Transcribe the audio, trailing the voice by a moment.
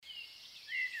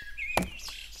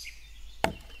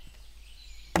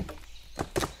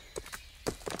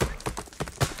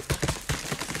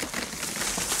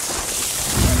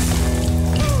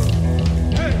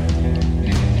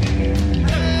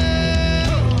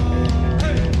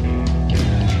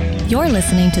You're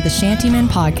listening to the Shantymen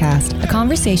Podcast, a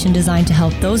conversation designed to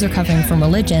help those recovering from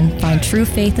religion find true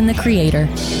faith in the Creator.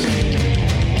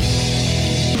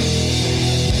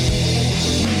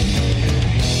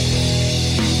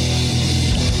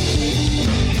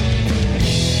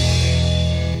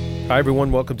 Hi,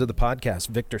 everyone. Welcome to the podcast.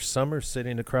 Victor Summers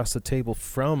sitting across the table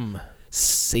from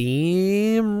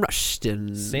Sam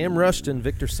Rushton. Sam Rushton,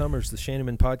 Victor Summers, the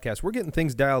Shantymen Podcast. We're getting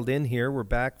things dialed in here. We're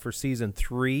back for season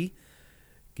 3,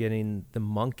 getting the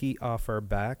monkey off our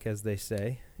back, as they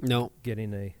say. No.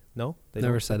 Getting a... No? They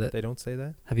Never don't said it. They don't say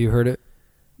that? Have you heard it?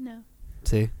 No.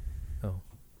 See? Oh.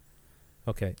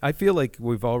 Okay. I feel like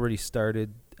we've already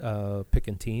started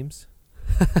picking teams.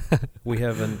 We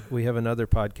have another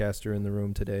podcaster in the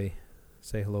room today.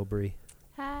 Say hello, Bree.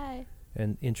 Hi.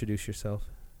 And introduce yourself.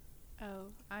 Oh,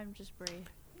 I'm just Bree.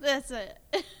 That's it.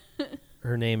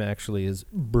 Her name actually is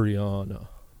Brianna.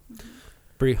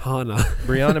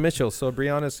 Brianna Mitchell. So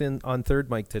Brianna's in on third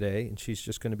mic today, and she's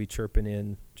just going to be chirping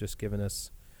in, just giving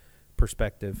us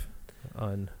perspective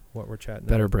on what we're chatting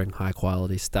Better about. bring high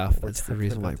quality stuff. That's the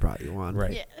reason why I brought you on.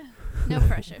 Right. Yeah. No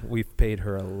pressure. We've paid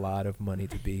her a lot of money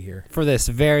to be here. For this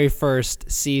very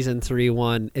first season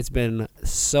 3-1, it's been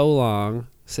so long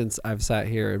since I've sat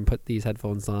here and put these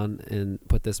headphones on and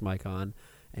put this mic on,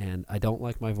 and I don't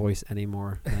like my voice any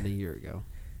more than a year ago.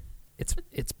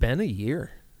 It's been a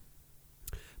year.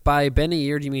 By been a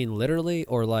year, do you mean literally,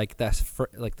 or like that's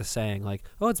like the saying, like,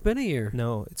 oh, it's been a year?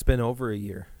 No, it's been over a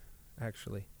year,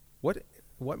 actually. What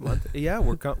month? Yeah,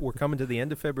 we're coming to the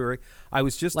end of February. I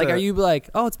was just like, are you like,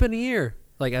 oh, it's been a year?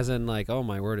 Like, as in, like, oh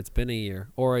my word, it's been a year,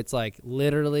 or it's like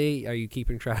literally, are you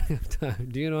keeping track of time?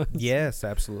 Do you know? Yes,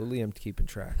 absolutely. I'm keeping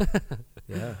track.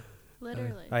 Yeah.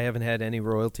 Literally. I haven't had any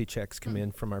royalty checks come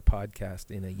in from our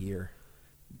podcast in a year.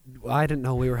 I didn't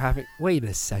know we were having. Wait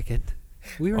a second.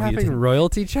 We were you having didn't-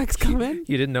 royalty checks come in?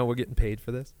 You didn't know we're getting paid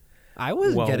for this? I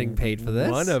wasn't Well, getting paid for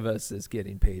this. One of us is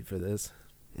getting paid for this.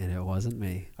 And it wasn't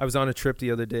me. I was on a trip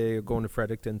the other day going to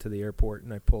Fredericton to the airport,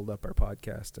 and I pulled up our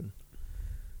podcast and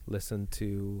listened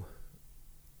to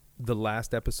the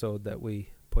last episode that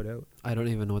we put out. I don't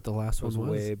even know what the last It was one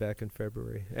was. way back in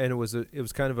February. And it was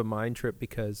kind of a mind trip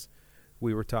because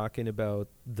we were talking about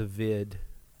the vid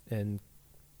and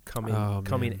coming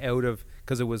out of,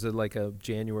 because it was like a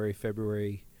January,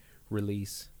 February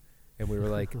release, and we were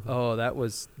like, oh, that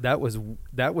was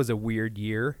a weird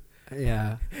year.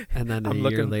 Yeah. And then I'm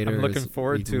year later, I'm looking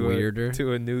forward weirder.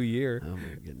 to a new year. Oh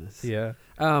my goodness. Yeah.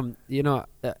 You know,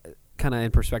 kind of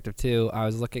in perspective too, I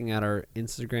was looking at our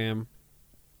Instagram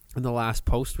and the last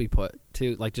post we put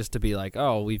too, like, just to be like,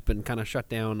 oh, we've been kind of shut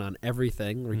down on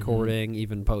everything, recording,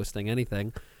 even posting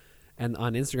anything. And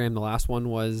on Instagram, the last one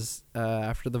was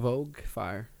after the Vogue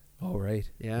fire. Oh,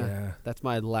 right. Yeah. That's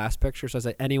my last picture. So I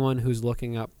said, anyone who's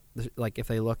looking up, like, if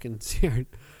they look and see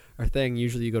our thing,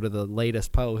 usually you go to the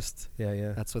latest post.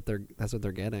 Yeah. That's what they're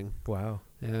getting. Wow.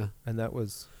 Yeah. And that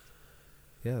was,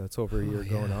 that's over a year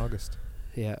ago in August.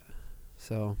 Yeah.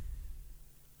 So,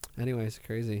 anyways,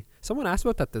 crazy. Someone asked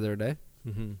about that the other day.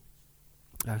 Mm-hmm.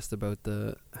 Asked about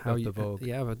the Vogue.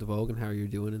 Yeah, about the Vogue and how you're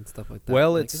doing and stuff like that.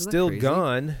 Well, like, it's isn't that still crazy?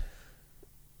 gone.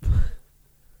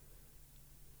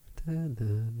 Do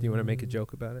you want to make a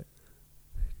joke about it?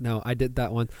 No, I did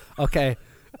that one. Okay.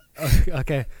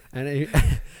 Okay.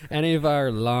 Any of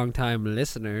our longtime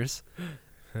listeners,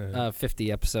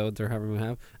 50 episodes or however we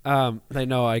have, they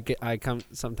know I come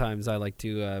sometimes. I like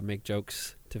to make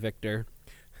jokes to Victor.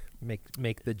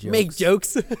 Make the jokes. Make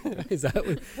jokes. Is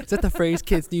that the phrase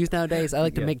kids use nowadays? I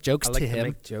like to make jokes I like to him.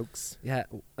 Make jokes. Yeah.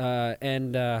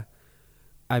 And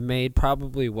I made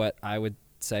probably what I would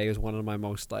say is one of my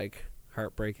most like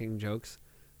heartbreaking jokes.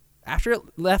 After it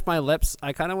left my lips,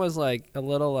 I kind of was like a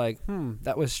little like,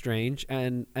 that was strange.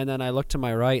 And then I looked to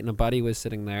my right, and a buddy was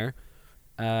sitting there,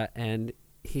 and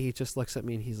he just looks at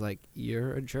me and he's like,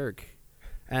 "You're a jerk."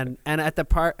 And at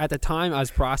the time, I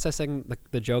was processing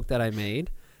the joke that I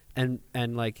made, and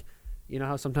like, you know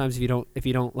how sometimes if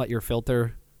you don't let your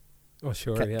filter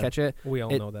catch it, we all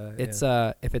know that. It's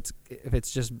if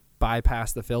it's just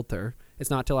bypass the filter,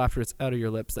 it's not till after it's out of your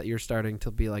lips that you're starting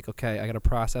to be like, okay, I got to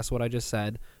process what I just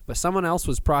said. But someone else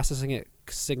was processing it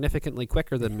significantly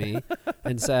quicker than me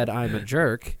and said I'm a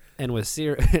jerk and was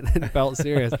and felt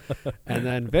serious. And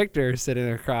then Victor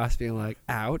sitting across being like,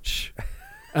 ouch.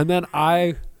 And then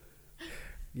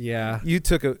you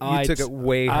took it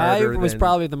way harder. I was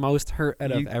probably the most hurt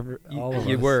out of all of us.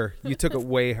 You were. You took it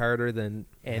way harder than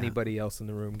anybody else in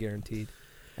the room, guaranteed.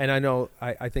 And I know,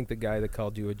 I think the guy that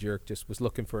called you a jerk just was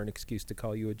looking for an excuse to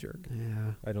call you a jerk.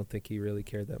 Yeah. I don't think he really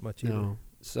cared that much either. No.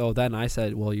 So then I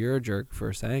said, well, you're a jerk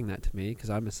for saying that to me because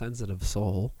I'm a sensitive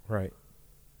soul. Right.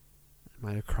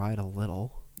 Might have cried a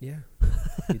little. Yeah.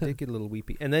 You did get a little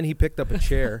weepy. And then he picked up a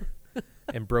chair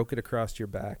and broke it across your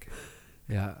back.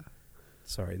 Yeah.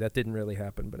 Sorry, that didn't really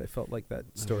happen, but I felt like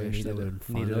that story needed a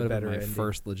That better my ending.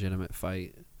 first legitimate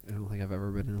fight. I don't think I've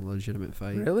ever been in a legitimate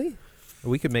fight. Really?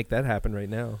 We could make that happen right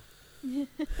now.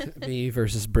 Me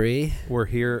versus Bree. We're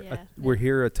here. Yeah. We're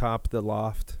here atop the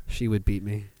loft She would beat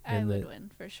me. I in would the-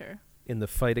 win for sure. in the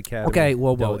Fight Academy. Okay,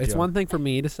 whoa. It's dojo. one thing for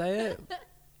me to say it.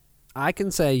 I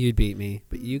can say you'd beat me,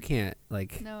 but you can't.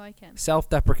 Like, No, I can't.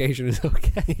 self-deprecation is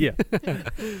okay. Yeah.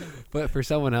 But for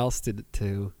someone else to is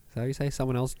that how you say,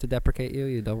 someone else to deprecate you,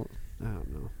 you don't. I don't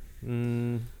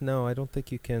know. No, I don't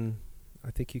think you can.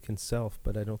 I think you can self,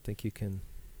 but I don't think you can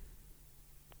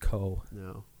co.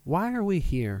 No. Why are we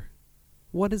here?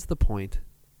 What is the point?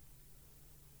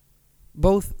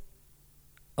 Both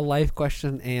a life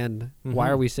question and why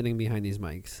Mhm. are we sitting behind these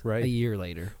mics Right. a year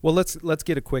later? Well, let's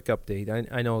get a quick update.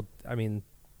 I know. I mean,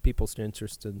 people's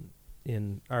interest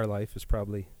in our life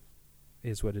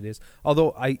is what it is.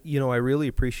 Although I really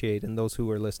appreciate, and those who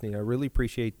are listening, I really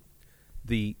appreciate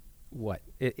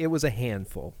it was a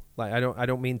handful. Like I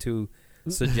don't mean to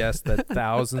suggest that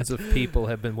thousands of people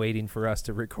have been waiting for us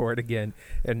to record again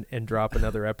and drop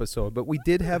another episode, but we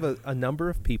did have a number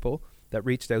of people that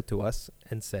reached out to us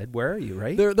and said, "Where are you?"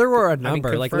 Right? There were a mean,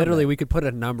 number. Like confirm literally, that. we could put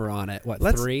a number on it. What,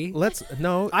 Let's 3?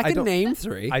 No. I can don't, name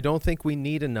 3. I don't think we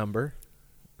need a number.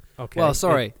 Okay. Well,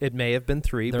 sorry. It may have been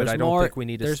 3, but There's I don't more, think we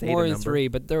need to There's state more a than number. 3,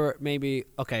 but there were maybe.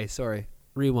 Okay, sorry.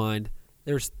 Rewind.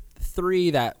 There's 3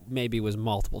 that maybe was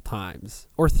multiple times,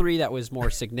 or 3 that was more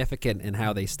significant in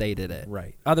how they stated it.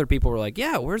 Right. Other people were like,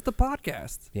 "Yeah, where's the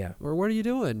podcast? Yeah. Or what are you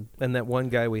doing?" And that one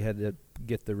guy we had to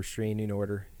get the restraining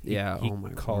order. He Oh my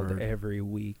called word. every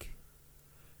week.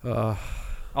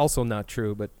 Also not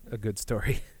true, but a good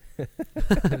story.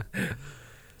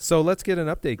 So let's get an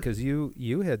update, because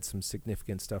you had some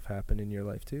significant stuff happen in your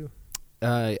life too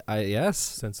Yes.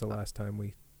 since the last time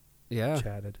we Yeah.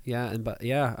 chatted.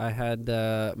 Yeah, I had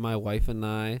my wife and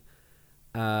I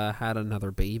had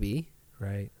another baby.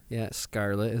 Right. Yeah,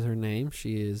 Scarlett is her name.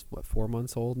 She is 4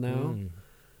 months old now. Mm.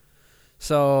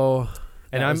 So,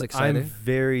 And that was I'm exciting.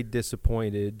 very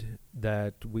disappointed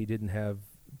that we didn't have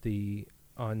the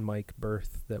on mic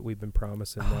birth that we've been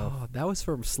promising now. Oh, that was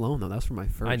from Sloan though. That was from my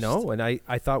first. I know, and I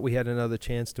thought we had another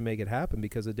chance to make it happen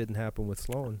because it didn't happen with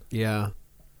Sloan. Yeah.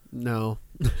 No.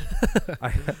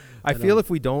 I feel if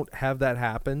we don't have that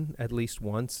happen at least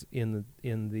once in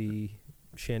the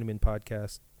Shandyman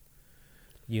podcast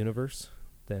universe,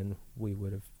 then we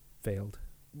would have failed.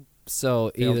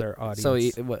 So Failed either our so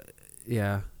audience.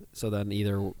 yeah. So then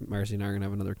either Marcy and I are gonna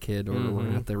have another kid, or we're Mhm.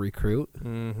 gonna have to recruit.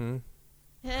 Mm-hmm.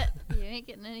 You ain't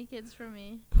getting any kids from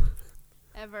me.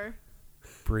 Ever.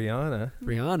 Brianna,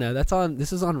 Brianna,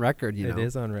 this is on record. You know, it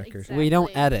is on record. Exactly. We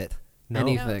don't edit No.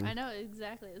 anything. I know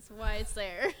exactly. That's why it's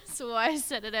there. That's why I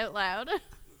said it out loud.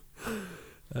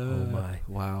 Oh my!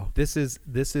 Wow. This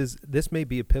may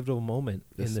be a pivotal moment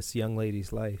This- in this young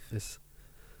lady's life. This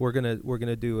We're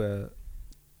gonna do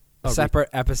a separate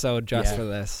episode just Yeah. for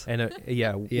this. and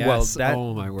yeah. Yes. Well, that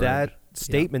Oh, my word. that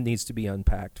statement needs to be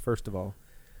unpacked first of all.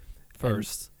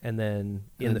 First. and then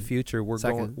in And the future we're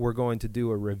second. going to do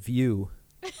a review,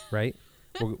 right?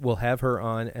 We'll have her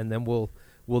on, and then we'll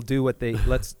do what they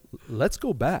let's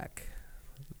go back.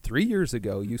 3 years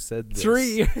ago, you said this.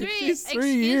 3 years. 3 Jeez, 3 excuse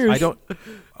years. I don't.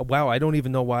 Wow, I don't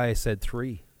even know why I said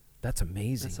 3. That's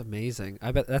amazing. That's amazing.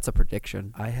 I bet that's a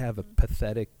prediction. I have a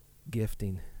pathetic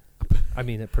gifting. I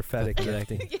mean, a prophetic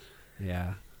gifting.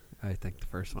 Yeah. I think the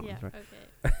first one Yeah. was right.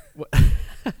 Okay.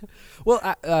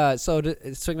 Well, so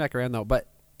to swing back around though, but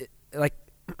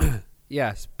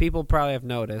yes, people probably have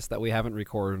noticed that we haven't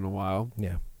recorded in a while.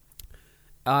 Yeah.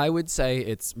 I would say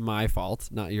it's my fault,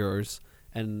 not yours,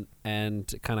 and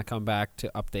to kind of come back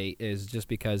to update is just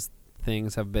because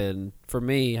things have been, for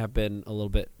me, a little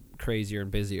bit crazier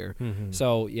and busier. Mm-hmm.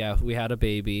 So yeah, we had a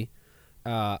baby.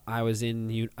 I was in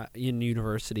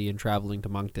university and traveling to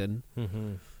Moncton.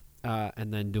 Mm-hmm.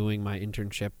 And then doing my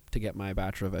internship to get my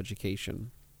Bachelor of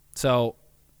Education. So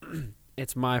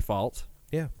it's my fault.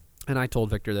 Yeah. And I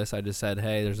told Victor this. I just said,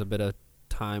 hey, there's a bit of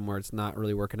time where it's not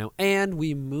really working out. And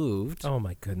we moved. Oh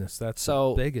my goodness, that's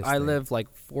So the biggest I thing. live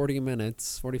like 40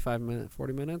 minutes, 45 minutes,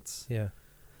 40 minutes. Yeah.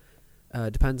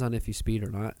 Depends on if you speed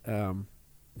or not.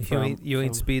 You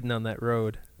ain't speeding on that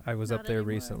road. I was Not up there anymore.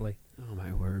 recently. Oh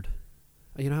my word.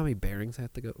 You know how many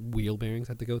wheel bearings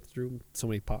I have to go through? So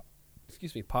many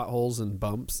potholes and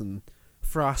bumps and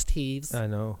frost heaves I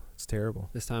know, it's terrible.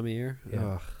 this time of year. Yeah.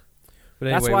 Ugh. But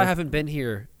That's anyway, why I we're- haven't been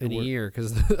here in a we're- year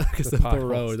because the of the potholes.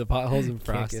 road, the potholes and Can't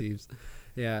frost get- heaves.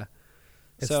 Yeah.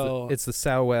 It's So it's the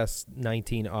Southwest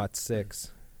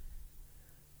 1906.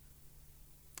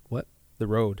 The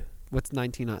road. What's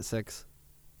 1906?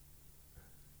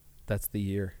 That's the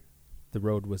year. The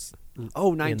road was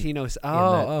 1906.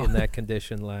 in that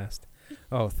condition last.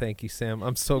 Oh, thank you, Sam.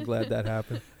 I'm so glad that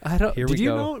happened. I don't. Here did we you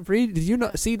go. know, Bree? Did you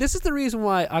know? See, this is the reason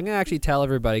why I'm gonna actually tell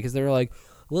everybody, because they're like,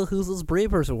 "Well, who's this Bree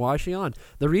person? Why is she on?"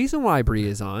 The reason why Bree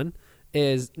is on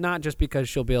is not just because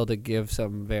she'll be able to give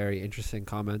some very interesting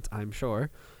comments, I'm sure,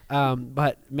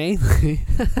 but mainly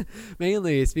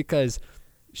it's because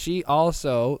she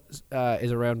also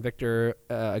is around Victor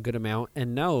a good amount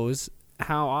and knows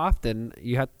how often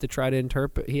you have to try to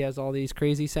interpret. He has all these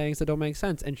crazy sayings that don't make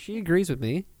sense, and she agrees with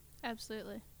me.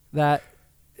 Absolutely. That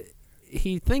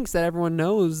he thinks that everyone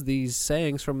knows these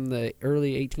sayings from the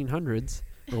early 1800s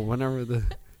or whenever the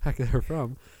heck they're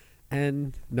from,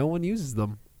 and no one uses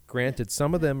them. Granted,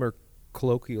 some of them are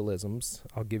colloquialisms.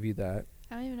 I'll give you that.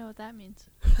 I don't even know what that means.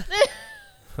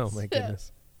 Oh my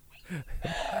goodness.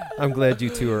 I'm glad you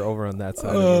two are over on that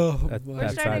side We're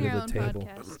that side starting of our the own table.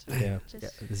 podcast. Yeah.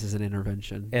 This is an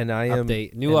intervention. And I am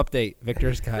update.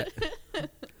 Victor's cut.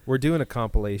 We're doing a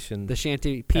compilation. The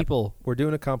shanty people. We're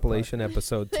doing a compilation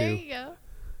episode There 2. you go.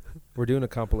 We're doing a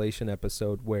compilation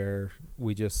episode where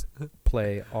we just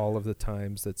play all of the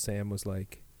times that Sam was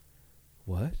like,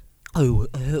 "What? Oh,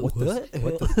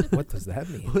 What does that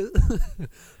mean?"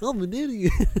 I'm an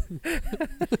idiot.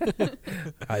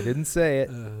 I didn't say it.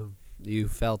 You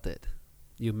felt it.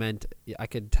 You meant it. I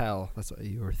could tell. That's what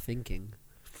you were thinking.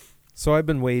 So I've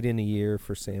been waiting a year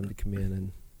for Sam to come in,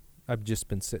 and I've just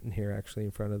been sitting here actually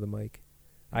in front of the mic.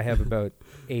 I have about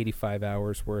 85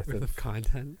 hours worth of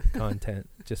content.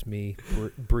 Just me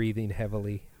breathing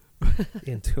heavily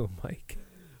into a mic.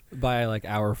 By like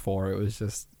hour 4, it was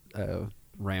just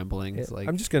rambling. It's like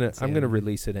I'm gonna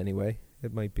release it anyway.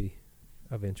 It might be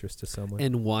of interest to someone.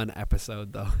 In one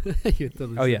episode, though.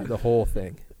 Oh yeah, the whole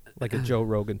thing, like a Joe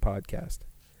Rogan podcast.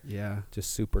 Yeah,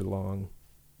 just super long.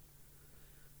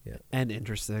 Yeah, and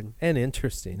interesting,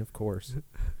 of course.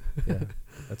 Yeah,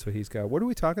 that's what he's got. What are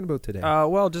we talking about today?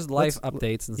 Well, just life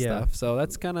updates and stuff. So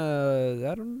that's kind of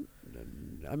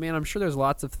I mean, I'm sure there's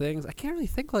lots of things. I can't really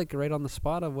think like right on the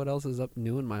spot of what else is up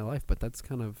new in my life, but that's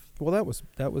kind of that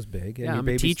was big. And yeah, I'm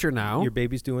a teacher now. Your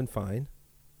baby's doing fine.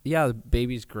 Yeah, the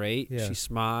baby's great. Yeah. She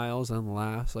smiles and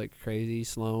laughs like crazy.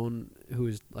 Sloan, who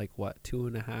is like what,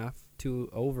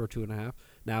 over 2.5,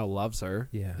 now loves her.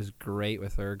 Yeah, is great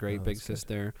with her. Great big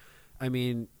sister. I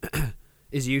mean,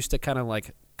 is used to kind of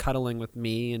like cuddling with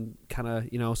me and kind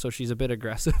of so she's a bit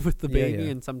aggressive with the baby,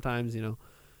 and sometimes we'll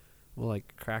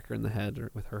like crack her in the head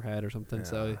or with her head or something. Yeah.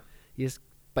 So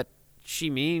but she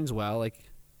means well.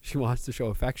 Like she wants to show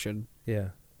affection. Yeah.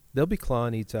 They'll be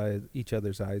clawing each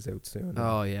other's eyes out soon.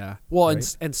 Oh yeah. Well,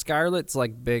 right? and Scarlett's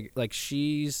like big. Like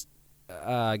she's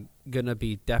gonna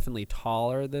be definitely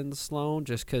taller than Sloan,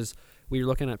 just because we were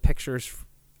looking at pictures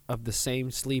of the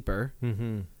same sleeper.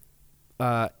 Mm-hmm.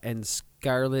 And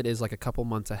Scarlett is like a couple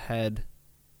months ahead.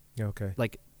 Okay.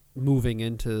 Like moving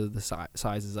into the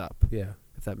sizes up. Yeah.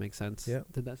 If that makes sense. Yeah.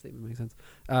 Did that statement make sense?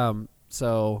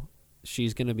 So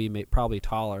she's gonna be probably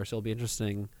taller. So it'll be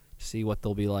interesting to see what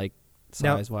they'll be like.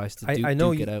 Size-wise to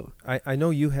duke it out. I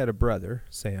know you had a brother,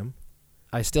 Sam.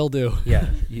 I still do. Yeah,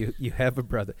 you have a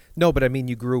brother. No, but I mean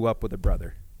you grew up with a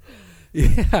brother.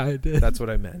 Yeah, I did. That's what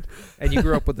I meant. And you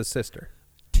grew up with a sister.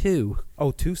 2.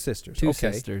 Oh, 2 sisters. Two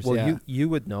okay. sisters, well, yeah. you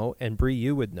would know, and Bree,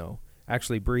 you would know.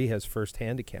 Actually, Bree has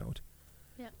first-hand account.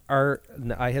 Yeah.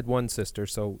 I had one sister,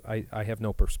 so I have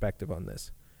no perspective on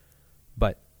this.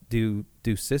 But do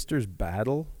sisters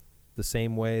battle the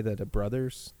same way that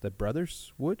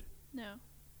brothers would? No.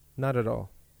 Not at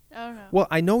all. Oh, no. Well,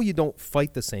 I know you don't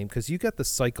fight the same because you got the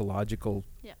psychological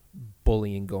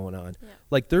bullying going on. Yeah.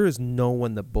 Like there is no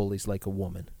one that bullies like a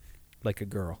woman, like a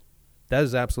girl. That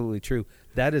is absolutely true.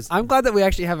 That is. I'm glad that we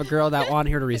actually have a girl that on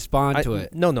here to respond to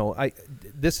it. No.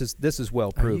 This is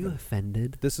well proven. Are you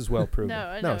offended? This is well proven. No,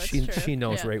 I know it's she true.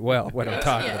 knows right well what I'm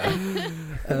talking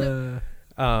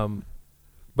about.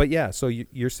 But yeah, so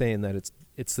you're saying that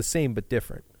it's the same but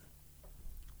different.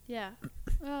 Yeah.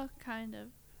 Well, kind of.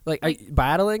 Like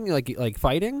battling, like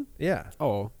fighting? Yeah.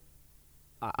 Oh,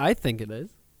 I think it is.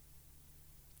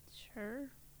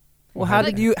 Sure. Well, how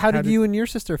did you and your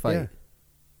sister fight? Yeah.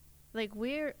 Like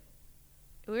we're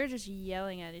just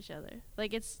yelling at each other.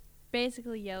 Like it's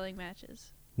basically yelling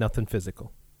matches. Nothing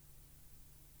physical.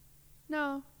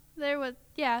 No, there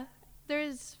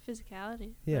is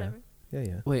physicality. Yeah. Whatever.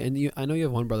 Yeah. Wait, and I know you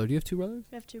have one brother. Do you have 2 brothers?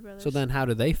 I have 2 brothers. So then, how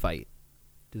do they fight?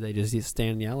 Do they just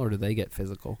stand and yell, or do they get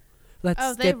physical?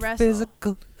 Let's they get wrestle.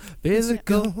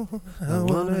 Physical. I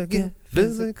wanna get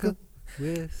physical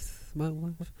with my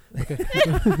wife. Okay.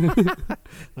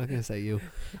 Not gonna say you.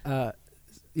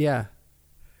 Yeah.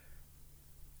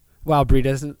 Wow, Bree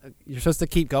doesn't. You're supposed to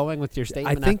keep going with your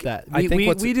statement.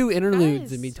 We do interludes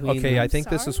Guys. in between. Okay, I'm I think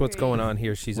this is what's sorry. going on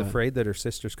here. She's What? afraid that her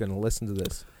sister's going to listen to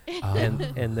this,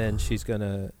 and then she's going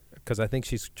to, because I think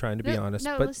she's trying to be No, honest.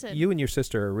 no, but listen. you and your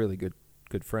sister are really good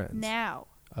friends. Now.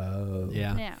 Oh.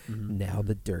 Yeah. Now. Mhm. Now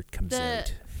the dirt comes The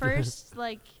out. first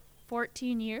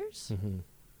 14 years, Mm-hmm.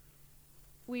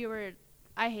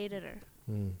 I hated her.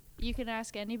 Mm. You can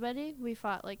ask anybody. We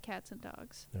fought like cats and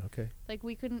dogs. Okay.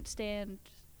 We couldn't stand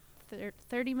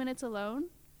 30 minutes alone.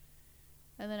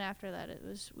 And then after that,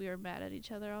 we were mad at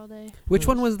each other all day. Which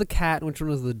one was the cat and which one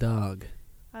was the dog?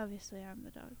 Obviously, I'm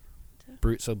the dog.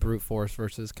 Brute force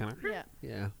versus kind of. Yeah.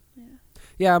 Yeah. Yeah.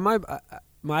 Yeah,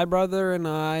 my brother and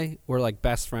I were like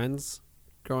best friends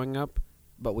growing up,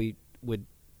 but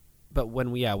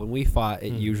when we fought,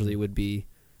 it usually would be,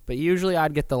 but usually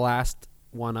I'd get the last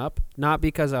one up, not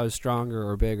because I was stronger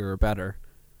or bigger or better,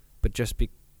 but just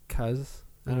because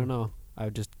I don't know, I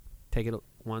would just take it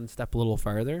one step a little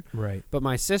farther. Right. But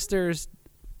my sisters,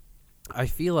 I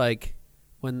feel like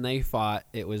when they fought,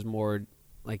 it was more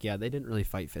like, they didn't really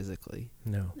fight physically.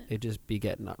 No. It'd just be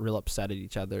getting real upset at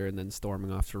each other and then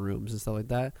storming off to rooms and stuff like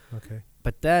that. Okay.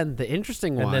 But then the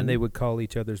interesting one. And then they would call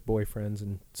each other's boyfriends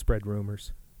and spread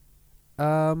rumors.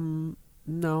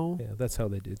 No. Yeah, that's how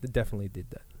they did. They definitely did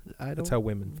that. That's how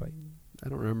women fight. I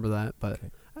don't remember that, but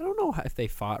Okay. I don't know if they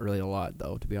fought really a lot,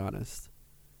 though, to be honest.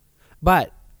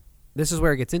 But this is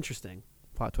where it gets interesting.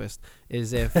 Plot twist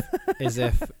is if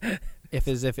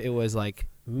it was like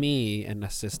me and a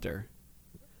sister,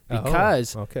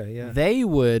 because they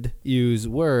would use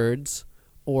words,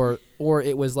 or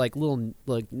it was like little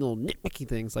nitpicky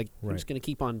things, like I'm just gonna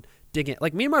keep on digging.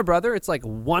 Like me and my brother, it's like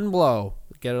one blow,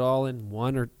 get it all in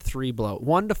 1 or 3 blows,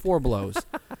 1 to 4 blows.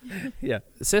 Yeah.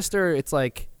 Sister, it's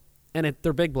like, and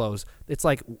they're big blows. It's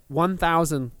like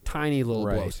 1,000 tiny little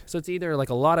blows. So it's either like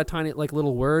a lot of tiny like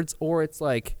little words, or it's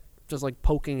like just like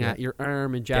poking at your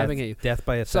arm and jabbing at you. Death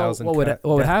by a So thousand. what would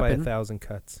happen? By 1,000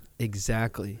 cuts.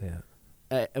 Exactly. Yeah.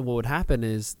 And what would happen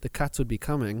is the cuts would be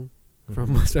coming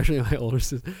from especially my older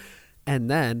sister, and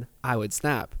then I would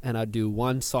snap and I'd do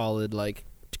one solid like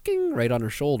right on her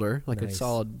shoulder, like a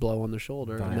solid blow on the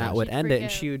shoulder, and that would end it.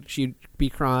 And she'd be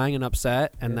crying and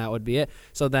upset, and that would be it.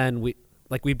 So then we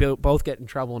both get in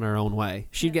trouble in our own way.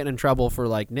 She'd get in trouble for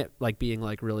being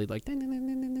like really like.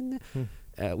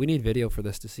 We need video for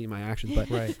this to see my actions, but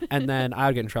and then I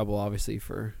would get in trouble obviously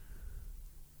for.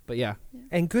 But yeah.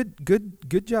 And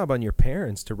good job on your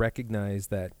parents to recognize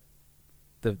that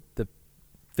the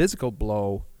physical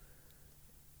blow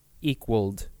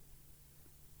equaled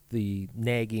the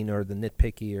nagging or the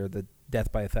nitpicky or the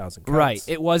death by 1,000 cuts. Right.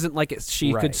 It wasn't like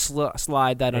she could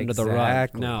slide that under the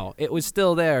rug. No, it was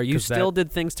still there. You still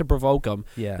did things to provoke them.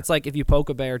 Yeah. It's like if you poke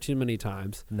a bear too many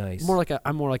times. Nice.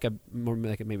 I'm more like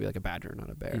maybe like a badger, not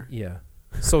a bear. Yeah.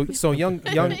 So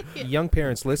young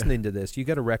parents listening to this, you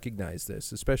got to recognize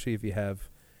this, especially if you have,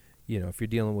 if you're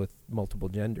dealing with multiple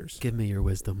genders. Give me your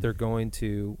wisdom. They're going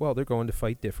to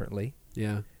fight differently.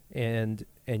 Yeah. And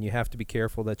you have to be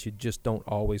careful that you just don't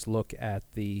always look at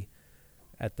the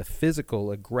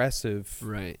physical aggressive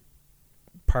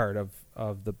part of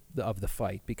the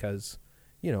fight, because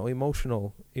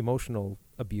emotional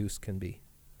abuse can be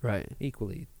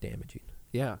equally damaging.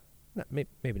 Yeah.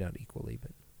 Maybe not equally,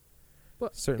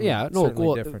 but certainly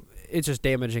different. It's just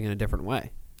damaging in a different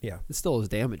way. Yeah. It still is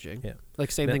damaging. Yeah.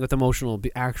 Like same thing with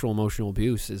actual emotional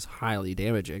abuse is highly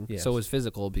damaging. Yes. So is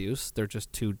physical abuse. They're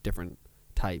just two different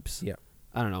types. Yeah.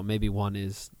 I don't know. Maybe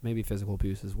physical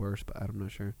abuse is worse, but I'm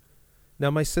not sure. Now,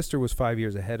 my sister was 5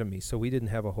 years ahead of me, so we didn't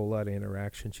have a whole lot of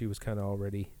interaction. She was kind of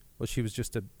already, she was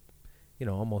just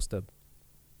almost a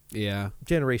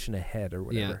generation ahead or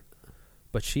whatever. Yeah.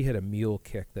 But she had a mule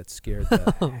kick that scared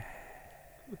the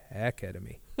heck out of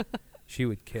me. She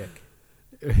would kick.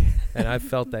 And I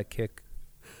felt that kick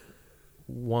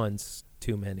once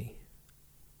too many,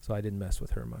 so I didn't mess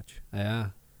with her much. Yeah.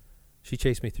 She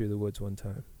chased me through the woods one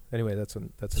time. Anyway, that's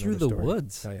through another the story.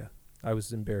 Woods. Oh yeah, I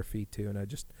was in bare feet too, and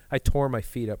I tore my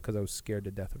feet up because I was scared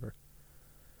to death of her.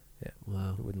 Yeah.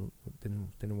 Wow.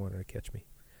 Didn't want her to catch me.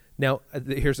 Now,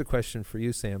 here's a question for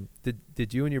you, Sam.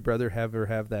 Did you and your brother ever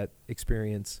have that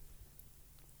experience?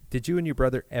 Did you and your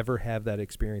brother ever have that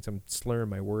experience? I'm slurring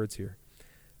my words here.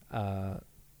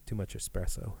 Too much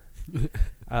espresso.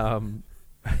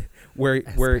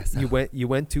 Where you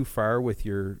went too far with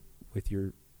your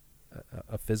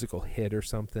a physical hit or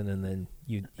something, and then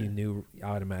you knew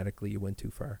automatically you went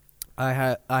too far. I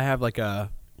have like I'm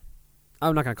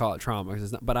not gonna call it trauma,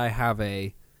 but I have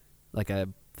a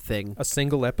thing. A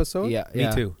single episode? Yeah. Me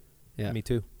too. Yeah. Me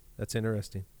too. That's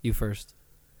interesting. You first.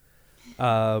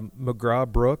 McGraw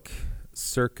Brook,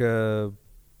 circa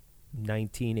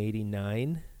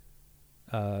 1989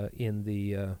 in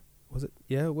the was it?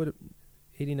 Yeah, what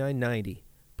 89 90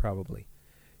 probably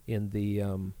in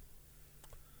the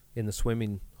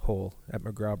swimming hole at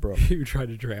McGraw Brook. You tried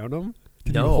to drown him?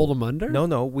 Did you hold him under?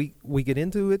 No. We get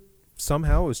into it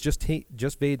somehow. It was just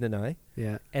Vaden and I.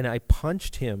 Yeah. And I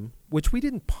punched him, which we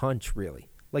didn't punch really.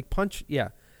 Like punch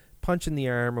in the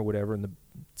arm or whatever, in the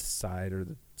side or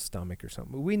the stomach or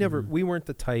something. We weren't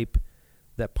the type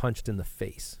that punched in the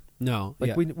face. No.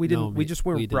 Like we didn't. No, we just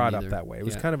weren't brought up that way. It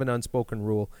was kind of an unspoken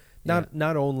rule,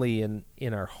 not only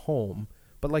in our home,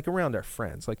 but like around our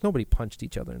friends. Like nobody punched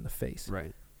each other in the face.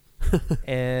 Right.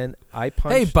 And I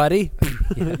punched. Hey, buddy.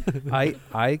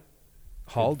 I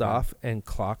hauled off and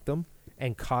clocked him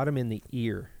and caught him in the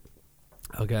ear.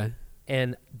 Okay.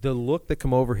 And the look that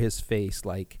come over his face,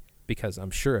 like, because I'm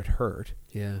sure it hurt.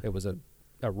 Yeah. It was a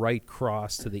right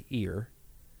cross to the ear.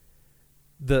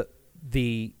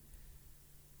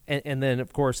 And then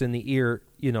of course in the ear,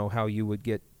 you know how you would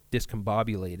get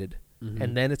discombobulated,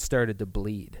 and then it started to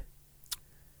bleed.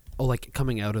 Oh, like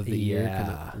coming out of the ear?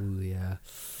 Yeah. Ooh, yeah.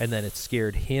 And then it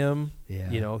scared him. Yeah.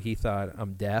 You know, he thought,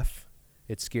 I'm deaf.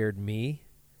 It scared me,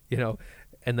 you know.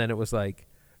 And then it was like,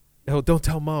 oh, don't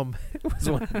tell Mom. It was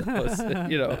one of those,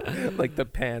 you know, like the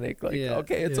panic, like,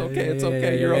 okay, it's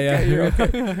okay, you're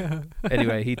okay.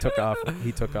 Anyway, he took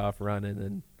off running,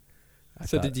 and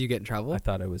did you get in trouble? I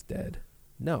thought I was dead.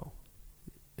 No.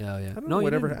 Oh yeah. I don't know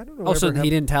whatever. I don't know. Oh, so he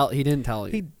didn't tell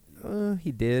you.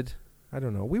 He did. I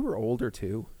don't know. We were older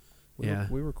too.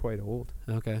 We were quite old.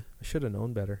 Okay. I should have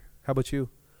known better. How about you?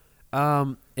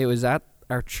 It was at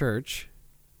our church,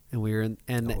 and we were in,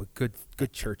 and good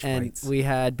church and fights. We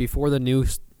had, before the new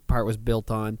part was built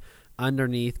on,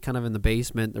 underneath, kind of in the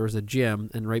basement, there was a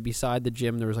gym, and right beside the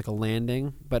gym there was like a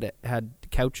landing, but it had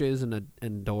couches and a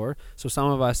door. So some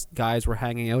of us guys were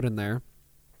hanging out in there,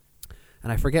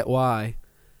 and I forget why,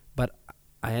 but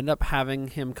I ended up having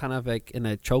him kind of like in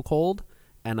a chokehold,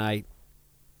 and I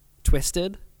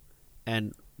twisted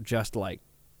and just like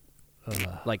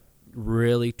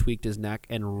really tweaked his neck,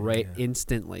 and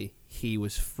instantly he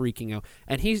was freaking out.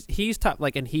 And he's tough,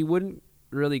 like, and he wouldn't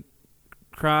really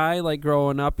cry like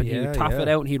growing up, and he would tough it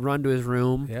out, and he'd run to his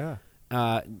room,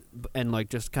 and like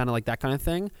just kind of like that kind of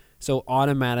thing. So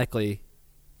automatically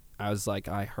I was like,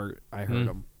 I hurt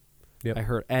him. Yep. I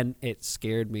hurt, and it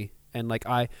scared me. And like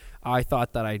I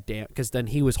thought that because then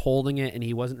he was holding it, and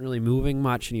he wasn't really moving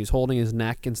much, and he was holding his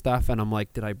neck and stuff, and I'm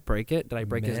like, did I break it? Did I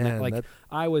break his neck? Like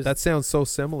that sounds so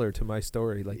similar to my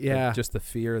story. Like just the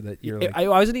fear that you're like. I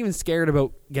wasn't even scared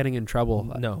about getting in trouble.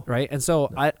 No. Right. And so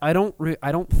I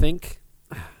don't think,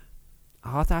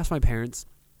 I'll have to ask my parents.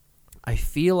 I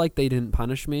feel like they didn't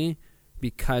punish me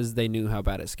because they knew how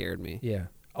bad it scared me. Yeah.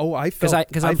 Oh, because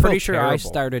I'm pretty sure terrible. I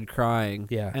started crying.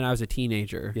 Yeah. And I was a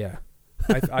teenager. Yeah.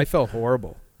 I felt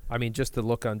horrible. I mean, just the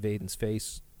look on Vaden's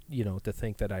face, you know, to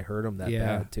think that I hurt him that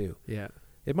bad too. Yeah.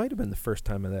 It might have been the first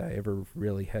time that I ever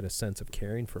really had a sense of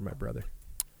caring for my brother.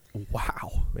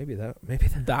 Wow. Maybe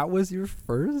that was your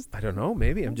first? I don't know.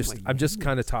 Maybe I'm just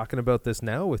kind of talking about this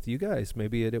now with you guys.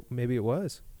 Maybe it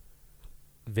was.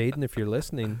 Vaden, if you're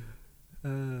listening,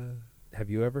 have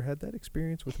you ever had that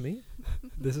experience with me?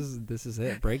 This is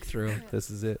it. Breakthrough. This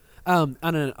is it. On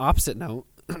an opposite note,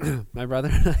 my brother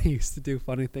and I used to do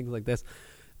funny things like this.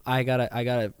 I got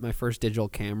my first digital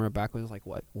camera back when it was like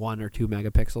 1 or 2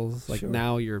 megapixels. Like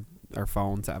now our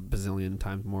phones have a bazillion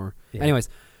times more. Yeah. Anyways,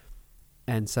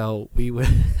 and so we would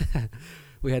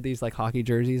we had these like hockey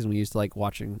jerseys, and we used to like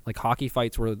watching like hockey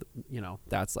fights where, you know,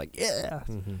 that's like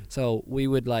So we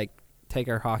would like take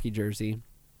our hockey jersey,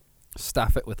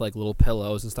 stuff it with like little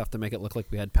pillows and stuff to make it look like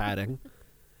we had padding,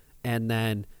 and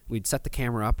then we'd set the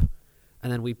camera up,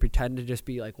 and then we'd pretend to just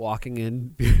be like walking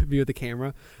in view of the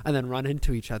camera, and then run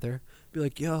into each other, be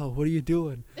like, yo, what are you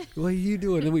doing? What are you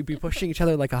doing? And we'd be pushing each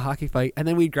other like a hockey fight, and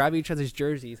then we'd grab each other's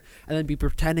jerseys, and then be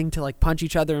pretending to like punch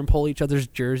each other and pull each other's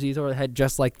jerseys over the head,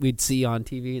 just like we'd see on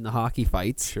TV in the hockey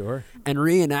fights. Sure. And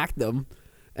reenact them,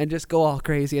 and just go all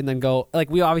crazy, and then go, like,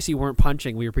 we obviously weren't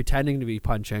punching, we were pretending to be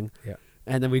punching. Yeah.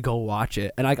 And then we go watch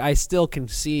it. And I still can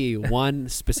see one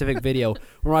specific video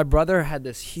where my brother had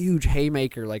this huge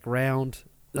haymaker, like round,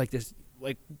 like this,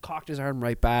 like cocked his arm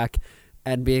right back,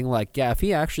 and being like, yeah, if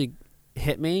he actually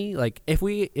hit me, like if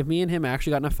me and him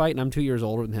actually got in a fight, and I'm 2 years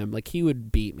older than him, like he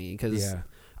would beat me, because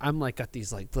I'm like got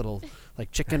these like little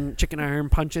like chicken arm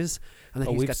punches, and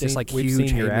then he's got this like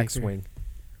huge haymaker. Axe swing.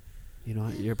 You know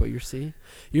what? You're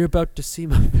about to see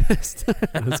my fist.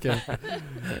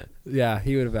 Yeah,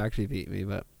 he would have actually beat me,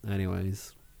 but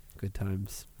anyways, good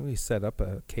times. We set up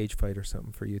a cage fight or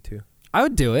something for you two. I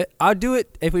would do it. I'd do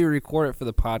it if we record it for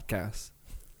the podcast.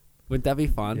 Wouldn't that be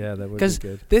fun? Yeah, that would be Because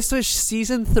good. this was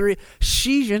season 3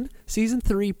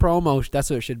 promo. That's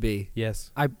what it should be.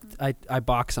 Yes. I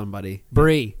box somebody.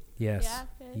 Bree. Yes. Yeah,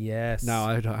 okay. Yes. No,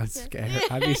 I'm scared.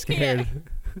 I'd be scared.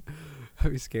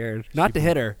 I'd be scared. Not to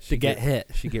hit her, to get hit.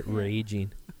 She get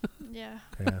raging. Yeah.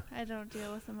 Yeah. I don't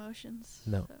deal with emotions.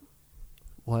 No. So.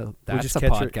 Well, We'll that's just a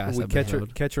catch podcast her. We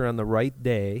episode. catch her on the right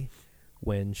day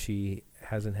when she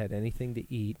hasn't had anything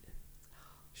to eat.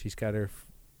 She's got her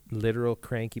literal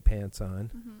cranky pants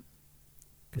on Mm-hmm.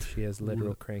 because she has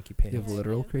literal cranky You have pants.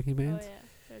 literal do. creaky Oh, pants? yeah.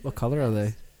 They're What the color are they?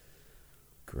 best.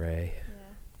 Gray.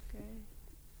 Yeah, great.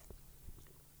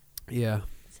 Yeah.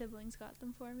 Siblings got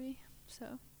them for me,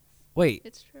 so Wait,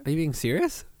 it's true. are you being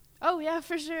serious? Oh, yeah,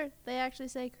 for sure. They actually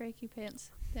say cranky pants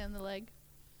down the leg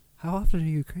How often are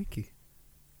you cranky?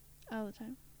 all the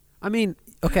time. I mean,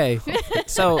 okay.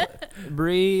 So,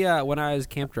 Bree, when I was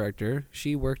camp director,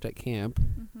 she worked at camp.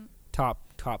 Mm-hmm.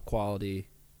 Top quality.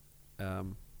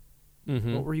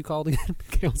 Mm-hmm. What were you called again?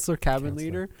 Counselor, cabin Counselor.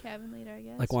 leader? Cabin leader, I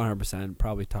guess. Like 100%,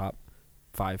 probably top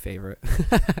 5 favorite.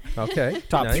 Okay.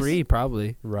 Top nice. 3,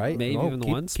 probably. Right. Maybe even the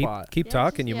one spot. Keep Yeah,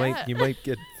 talking. You yeah. might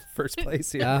get first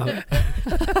place here.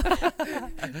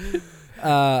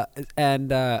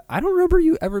 And I don't remember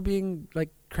you ever being like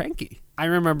cranky. I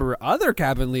remember other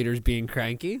cabin leaders being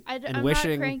cranky and I'm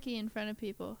wishing. not cranky in front of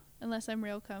people unless I'm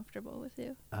real comfortable with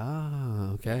you.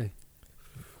 Oh, okay.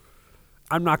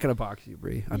 I'm not gonna box you,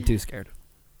 Bree. I'm too scared.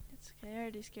 It's okay. I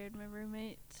already scared my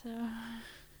roommate, so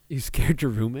You scared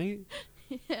your roommate?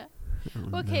 yeah.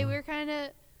 Oh, Okay, no. we're kind of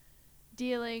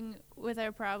dealing with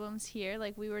our problems here.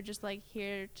 Like we were just like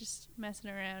here, just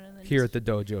messing around, and then Here just at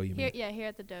the dojo, you here, mean? yeah, here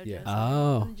at the dojo. Yes. so-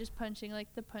 Oh. and just punching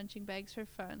like the punching bags for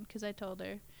fun because I told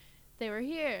her they were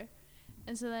here,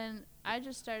 and so then I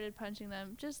just started punching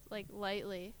them just like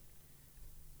lightly,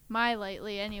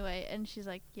 lightly anyway, and she's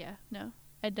like, "Yeah, no,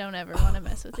 I don't ever want to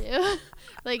mess with you."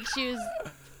 Like she was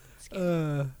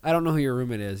scared. I don't know who your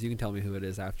roommate is. You can tell me who it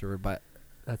is afterward, but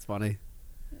that's funny.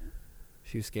 Yeah.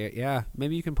 She was scared. Yeah,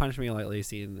 maybe you can punch me lightly,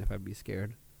 seeing if I'd be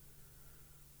scared.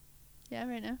 Yeah,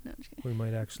 right now. No, I'm just kidding. We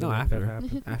might actually No, make after that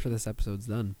happen. after this episode's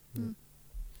done, Mm.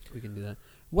 we can do that.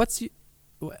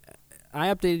 I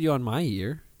updated you on my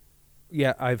year.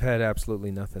 Yeah, I've had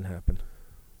absolutely nothing happen.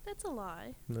 That's a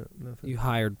lie. No, nothing. You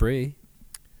hired Bree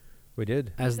We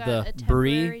did as got the a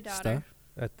temporary barista. daughter.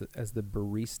 as the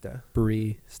barista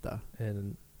Barista.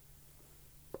 and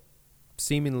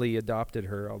seemingly adopted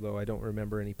her, although I don't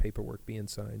remember any paperwork being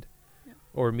signed No.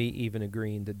 or me even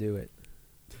agreeing to do it.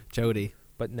 Jody.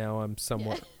 But now I'm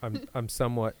somewhat I'm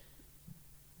somewhat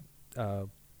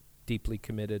deeply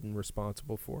committed and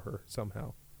responsible for her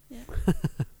somehow. Yeah.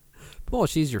 Well,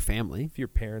 she's your family. If your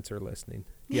parents are listening.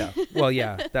 Yeah. Well,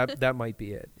 yeah, that might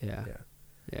be it. Yeah. Yeah.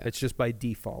 Yeah. It's just by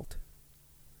default.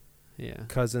 Yeah.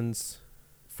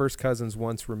 First cousins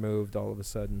once removed, all of a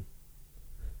sudden.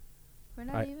 We're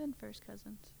not even first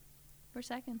cousins. We're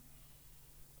second.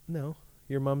 No,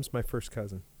 your mom's my first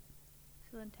cousin.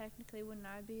 So then technically wouldn't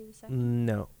I be the second?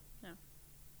 No. No.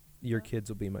 Your No. kids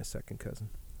will be my second cousin.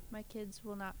 My kids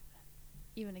will not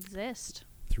even exist.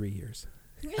 3 years.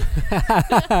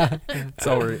 It's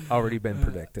already been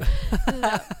predicted.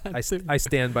 I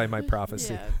stand by my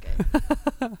prophecy.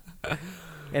 Yeah, okay.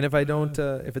 And if I don't,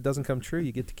 if it doesn't come true,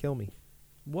 you get to kill me.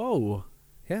 Whoa.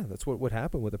 Yeah, that's what would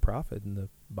happen with a prophet in the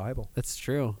Bible. That's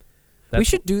true. We That's-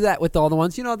 should do that with all the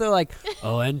ones. You know, they're like,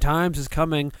 oh, end times is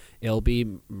coming. It'll be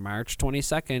March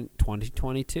 22nd,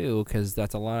 2022, because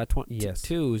that's a lot of Yes.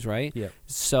 twos, right? Yeah.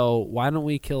 So why don't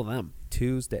we kill them?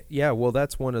 Tuesday. Yeah, well,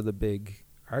 that's one of the big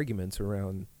arguments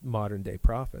around modern day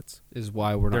prophets. Is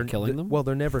why we're not killing them? Well,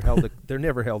 they're never held. They're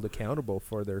never held accountable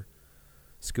for their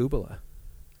scuba,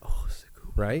 oh,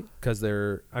 right? Because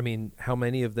they're. I mean, how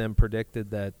many of them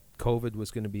predicted that COVID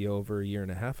was going to be over a year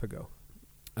and a half ago?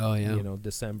 oh yeah. You know,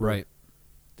 December. Right.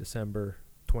 December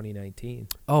 2019.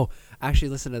 Oh, actually,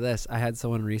 listen to this. I had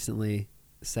someone recently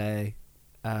say,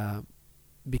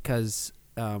 because,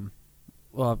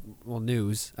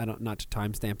 news. I don't, not to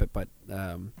timestamp it, but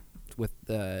with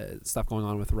the stuff going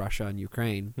on with Russia and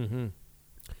Ukraine, Mm-hmm.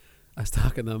 I was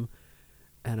talking to them,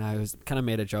 and I was kind of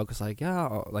made a joke. It's like,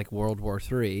 yeah, like World War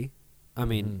III. I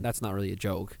mean, Mhm. that's not really a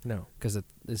joke No. because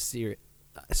it's serious.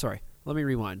 Sorry, let me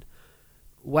rewind.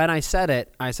 When I said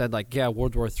it, I said like, yeah,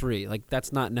 World War III. Like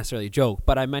that's not necessarily a joke,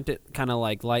 but I meant it kind of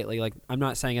like lightly. Like I'm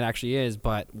not saying it actually is,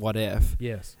 but what if?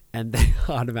 Yes. And they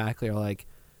automatically are like,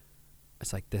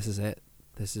 it's like this is it.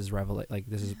 This is like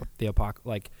this is the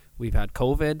like we've had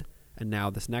COVID, and now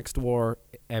this next war,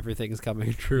 everything's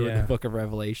coming true in the Yeah. Book of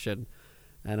Revelation.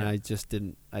 And Yeah.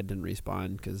 I didn't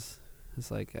respond because it's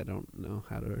like I don't know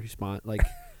how to respond. Like,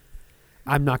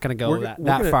 I'm not going to go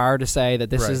that far to say that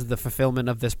this is the fulfillment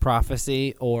of this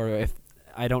prophecy, or if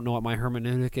I don't know what my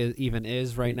hermeneutic even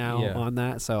is right now on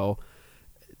that. So,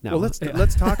 no. Well,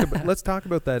 let's talk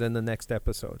about that in the next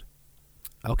episode.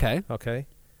 Okay. Okay.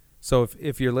 So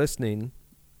if you're listening,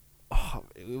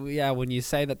 when you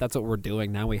say that, that's what we're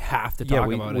doing now. We have to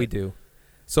talk about it. We do.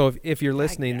 So if you're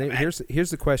listening, here's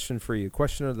the question for you.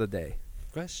 Question of the day.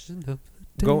 Question of the day.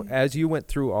 Go as you went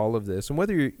through all of this, and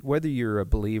whether you're a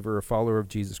believer, a follower of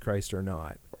Jesus Christ or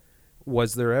not,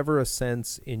 was there ever a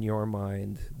sense in your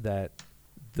mind that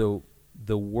the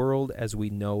world as we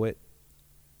know it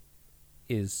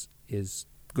is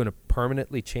going to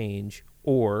permanently change,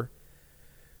 or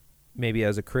maybe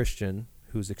as a Christian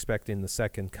who's expecting the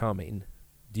second coming,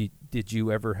 did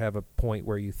you ever have a point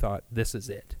where you thought this is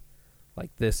it?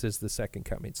 Like this is the second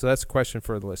coming? So that's a question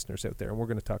for the listeners out there, and we're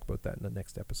going to talk about that in the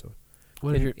next episode.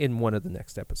 In one of the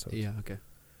next episodes. Yeah, okay.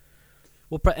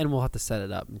 And we'll have to set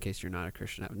it up in case you're not a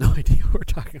Christian. I have no idea what we're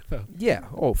talking about. Yeah,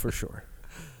 for sure.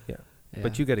 Yeah.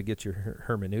 But you got to get your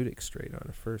hermeneutics straight on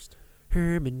it first.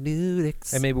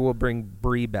 Hermeneutics. And maybe we'll bring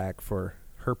Bree back for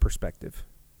her perspective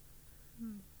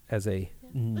as a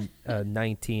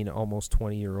 19, almost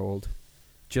 20-year-old,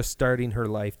 just starting her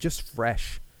life, just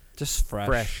fresh,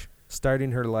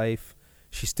 starting her life.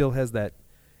 She still has that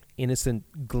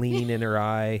innocent gleam in her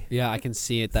eye. Yeah, I can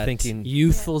see it. That thinking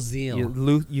youthful zeal.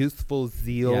 Youthful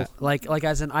zeal. Yeah. Like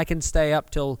as in I can stay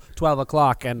up till 12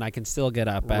 o'clock and I can still get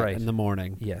up in the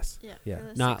morning. Yes. Yeah.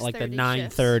 Not like the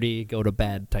 9:30 go to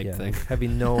bed type thing.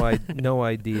 Having no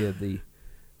idea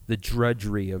the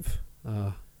drudgery of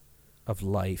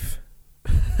life,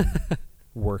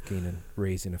 working and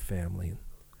raising a family and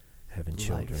having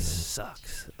children. Life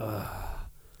sucks.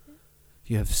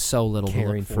 You have so little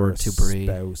caring to look forward for a to, Bree.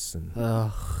 spouse and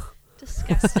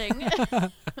disgusting.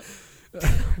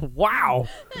 Wow.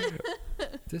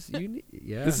 This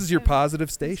is your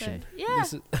positive station. Yeah.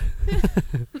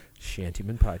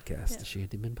 Shantyman Podcast. The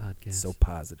Shantyman Podcast. So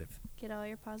positive. Get all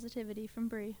your positivity from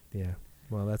Bree. Yeah.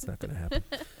 Well, that's not going to happen.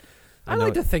 I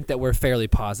like to think that we're fairly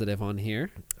positive on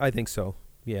here. I think so.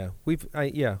 Yeah.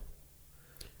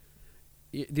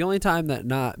 The only time that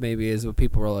not maybe is when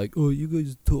people are like, "Oh, you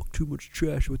guys talk too much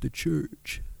trash with the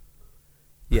church."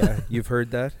 Yeah, you've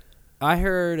heard that? I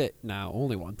heard it now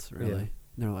only once, really. Yeah. And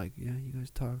they're like, "Yeah, you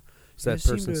guys talk." Does that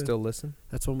person still listen?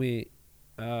 That's when we.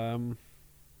 I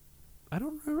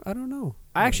don't know.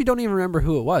 I actually don't even remember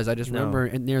who it was. I just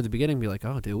remember near the beginning, be like,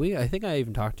 "Oh, do we?" I think I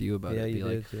even talked to you about it. Yeah, you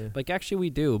did. Yeah. Like actually,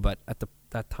 we do, but at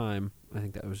that time, I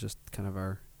think that was just kind of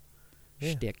our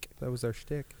shtick. That was our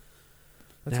shtick.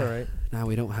 That's all right. Now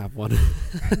we don't have one.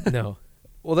 No.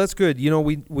 Well, that's good. You know,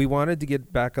 we wanted to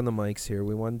get back on the mics here.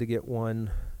 We wanted to get one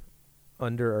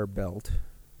under our belt,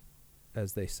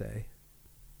 as they say.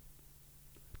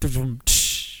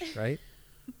 Right?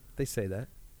 They say that.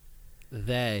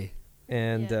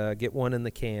 And get one in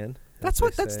the can. This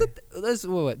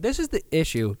is the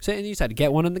issue. So you said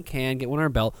get one in the can, get one on our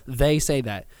belt. They say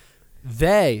that.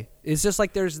 It's just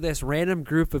like there's this random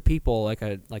group of people, like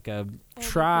a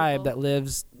tribe that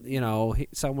lives,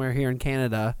 somewhere here in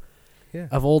Canada,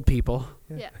 of old people.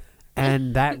 Yeah.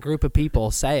 And that group of people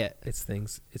say it. It's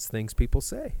things people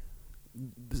say.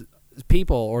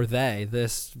 People or they,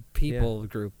 this people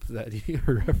group that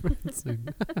you're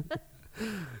referencing.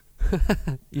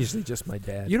 Usually just my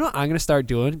dad. You know what I'm going to start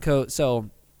doing?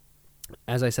 So,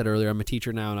 as I said earlier, I'm a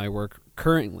teacher now, and I work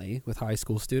currently with high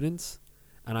school students.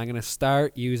 And I'm gonna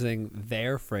start using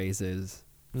their phrases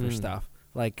for stuff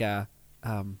like I'm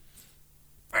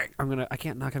not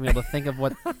gonna be able to think of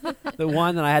what the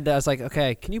one that I was like,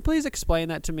 okay, can you please explain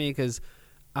that to me, because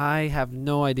I have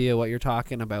no idea what you're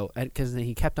talking about, because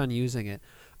he kept on using it.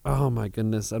 Oh my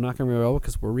goodness, I'm not gonna remember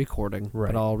because we're recording,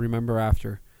 but I'll remember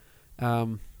after.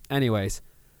 Anyways,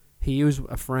 he used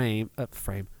a phrase,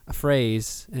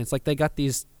 and it's like they got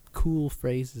these cool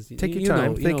phrases. Take your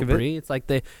time. Think of it. It's like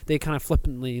they kind of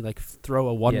flippantly like throw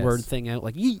a one-word thing out,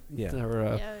 like yeet,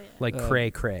 or like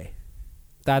cray cray.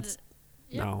 That's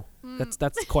no,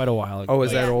 that's quite a while ago. Oh,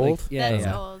 is that old? Like, That's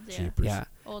old. Yeah.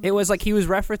 Old. It was like he was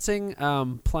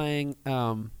referencing playing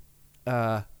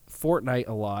Fortnite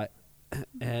a lot,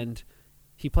 and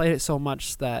he played it so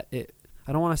much that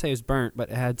I don't want to say it was burnt, but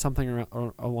it had something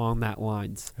along that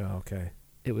lines. Oh, okay.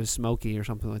 It was smoky or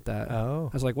something like that. Oh.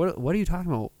 I was like, what are you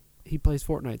talking about? He plays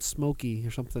Fortnite, smoky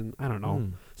or something. I don't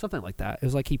know. Something like that. It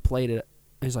was like he played it.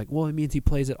 And he's like, well, it means he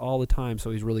plays it all the time, so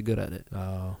he's really good at it.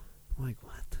 Oh. I'm like,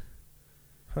 what?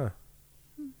 Huh.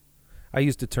 I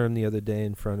used a term the other day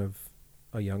in front of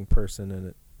a young person,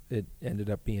 and it ended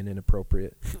up being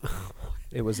inappropriate.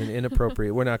 It was an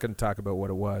inappropriate. We're not going to talk about what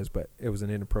it was, but it was an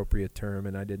inappropriate term,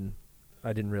 and I didn't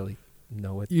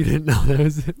know it. You didn't know that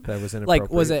was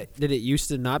inappropriate. like, did it used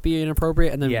to not be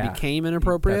inappropriate and then became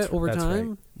inappropriate over time?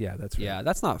 Right. Yeah, that's right. Yeah,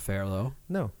 that's not fair though.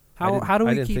 No. How do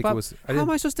we keep up? How am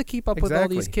I supposed to keep up with all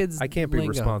these kids? I can't be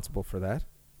responsible for that.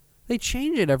 They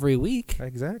change it every week.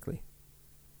 Exactly.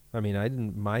 I mean, I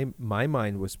didn't. My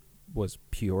mind was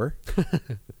pure.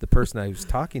 The person I was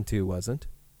talking to wasn't.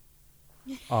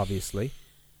 Obviously.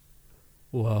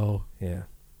 Whoa. Yeah.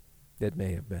 It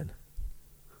may have been.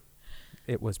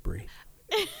 It was Brie.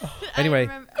 Anyway.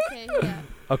 Okay. Yeah.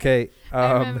 Okay.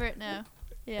 I remember it now.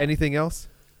 Yeah. Anything else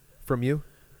from you?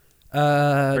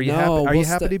 Are you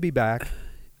happy to be back?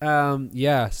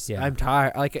 Yes. Yeah. I'm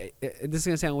tired. Like, this is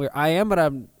gonna sound weird. I am, but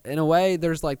I'm in a way.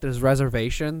 There's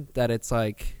reservation that it's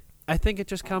like. I think it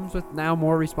just comes with now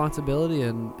more responsibility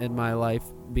in my life,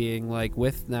 being like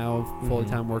with now full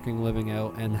time working, living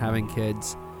out, and having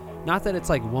kids. Not that it's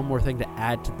like one more thing to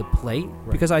add to the plate,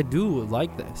 because I do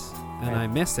like this and I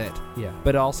miss it. Yeah.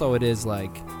 But also it is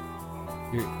like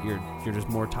you're just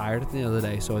more tired at the end of the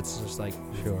day, so it's just like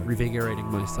revigorating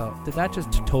myself. Did that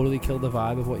just totally kill the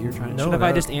vibe of what you're trying to? No, Should have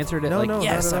I just answered it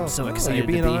yes, I'm so excited you're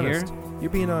being to be honest. here.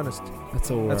 You're being honest. That's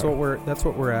what we're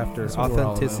after. That's what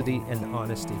authenticity and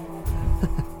honesty.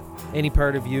 Any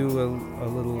part of you a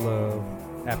little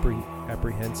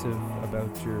apprehensive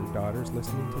about your daughters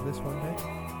listening to this one day?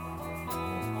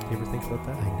 You ever think about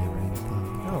that? I never even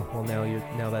thought. Oh, well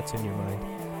now that's in your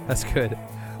mind. That's good.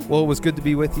 Well, it was good to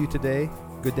be with you today.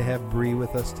 Good to have Bree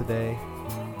with us today.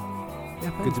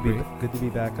 Yeah, good to be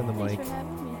back on the mic. Thanks for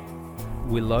having me.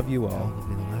 We love you all. That'll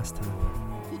be the last time.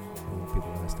 It won't be the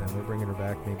last time. We're bringing her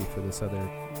back maybe for this other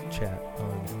chat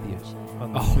on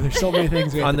the there's so many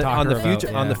things we have to talk about.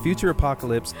 Future on the future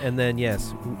apocalypse, and then the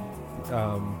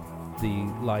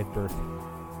live birth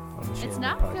on the It's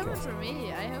not coming for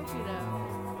me. I hope you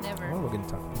know. Never. Well, we're going to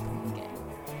talk about that. Okay.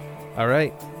 All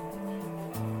right.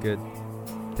 Good.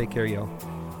 Take care, y'all.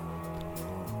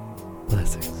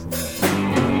 Blessings.